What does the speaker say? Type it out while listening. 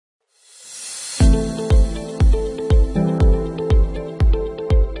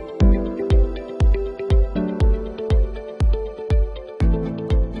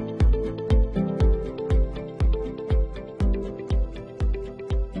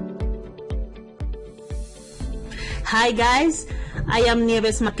Hi guys, I am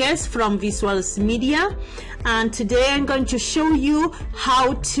Nieves Marquez from Visuals Media, and today I'm going to show you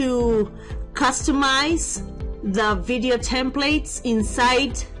how to customize the video templates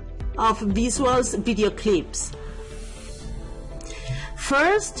inside of Visuals video clips.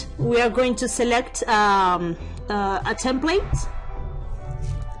 First, we are going to select a template,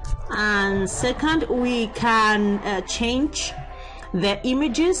 and second, we can change the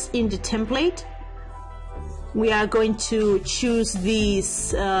images in the template. We are going to choose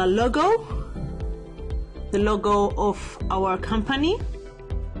this logo, the logo of our company,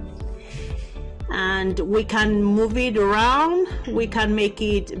 and we can move it around, we can make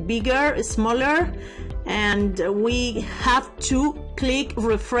it bigger, smaller, and we have to click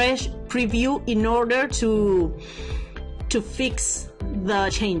refresh preview in order to fix the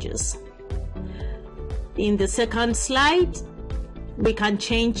changes. In the second slide, we can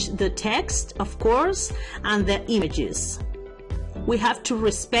change the text, of course, and the images. We have to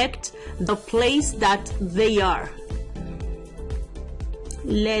respect the place that they are.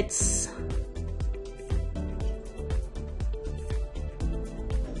 Let's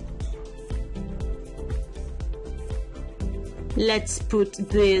put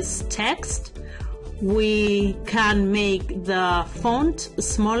this text. We can make the font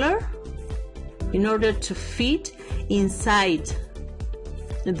smaller in order to fit inside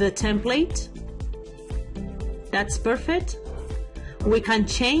the template. That's perfect. We can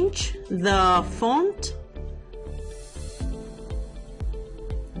change the font.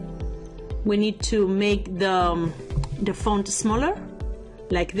 We need to make the font smaller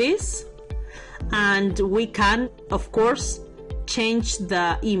like this, and we can of course change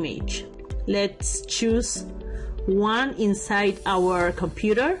the image. Let's choose one inside our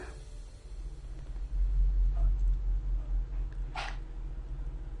computer.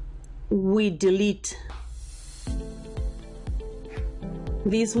 We delete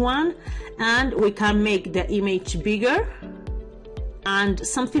this one, and we can make the image bigger. And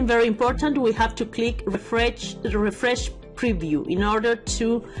something very important, we have to click refresh preview in order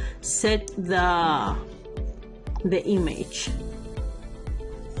to set the image.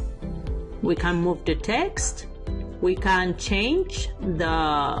 We can move the text, we can change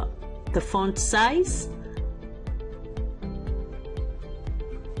the font size.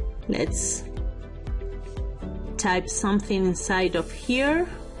 Let's type something inside of here.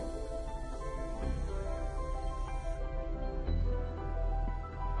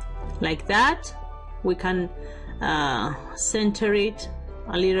 Like that. We can center it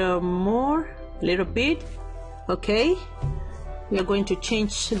a little more, a little bit. Okay. We are going to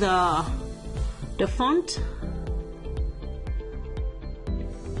change the font.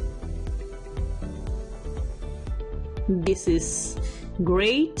 This is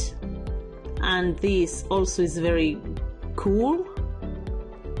great, and this also is very cool,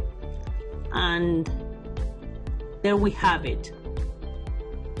 and there we have it.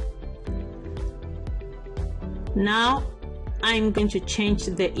 Now I'm going to change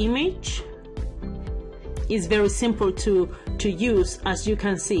the image. It's very simple to use, as you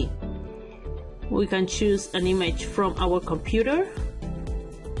can see. We can choose an image from our computer.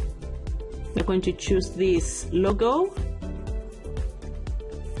 We're going to choose this logo.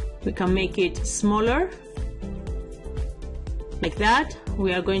 We can make it smaller like that.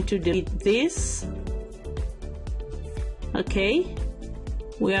 We are going to delete this. Okay,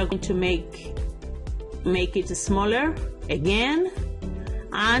 we are going to make it smaller again,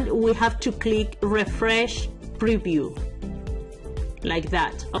 and we have to click refresh preview like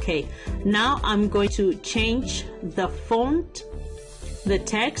that. Okay, now I'm going to change the font, the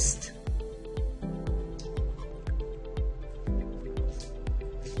text,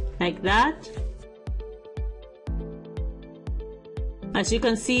 like that. As you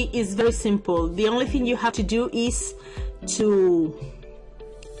can see, it's very simple. The only thing you have to do is to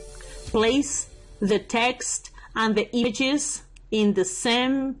place the text and the images in the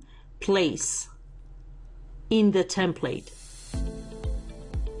same place in the template.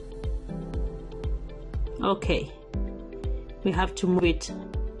 Okay, we have to move it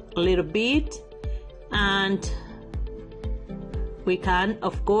a little bit, and we can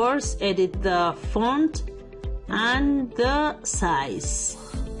of course edit the font and the size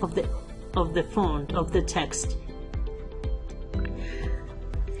of the font of the text.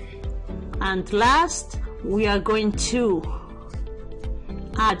 And last, we are going to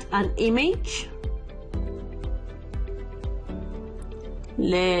add an image.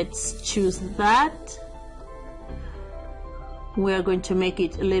 Let's choose that. We are going to make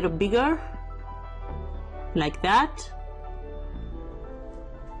it a little bigger like that.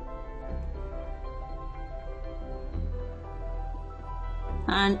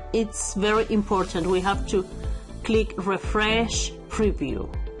 and it's very important. We have to click refresh preview,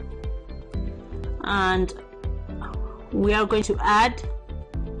 and we are going to add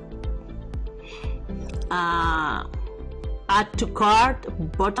add to cart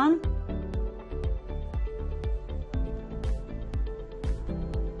button.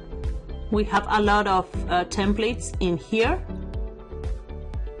 We have a lot of templates in here.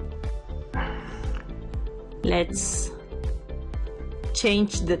 Let's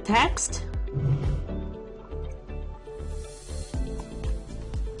change the text.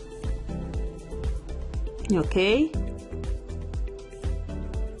 Okay.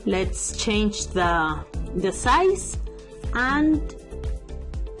 Let's change the size and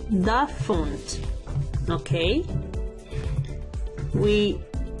the font. Okay.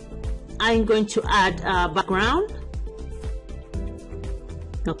 I'm going to add a background.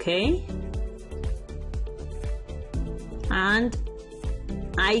 Okay. And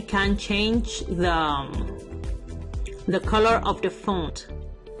I can change the color of the font.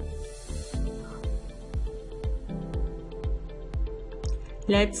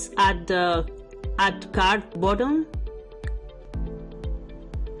 Let's add the add card button.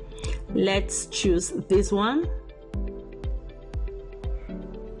 Let's choose this one.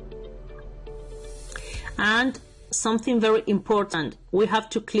 And something very important, we have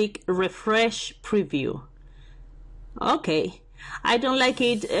to click refresh preview. Okay, I don't like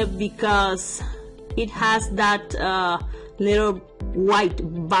it because it has that little white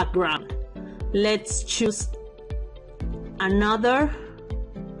background. Let's choose another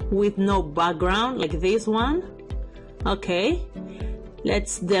with no background, like this one. Okay,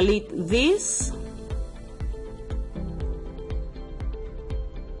 let's delete this,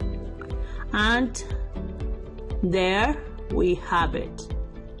 and there we have it.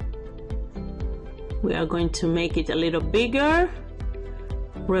 We are going to make it a little bigger.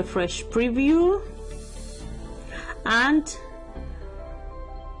 Refresh preview, and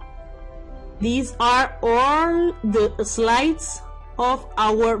these are all the slides of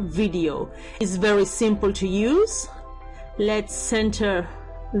our video. It's very simple to use. Let's center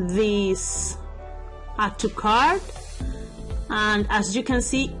this add to cart, and as you can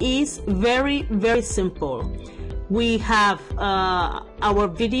see, it's very simple. We have our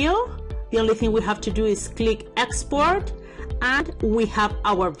video. The only thing we have to do is click export, and we have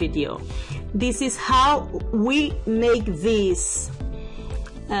our video. This is how we make these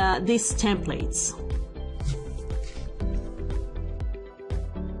templates.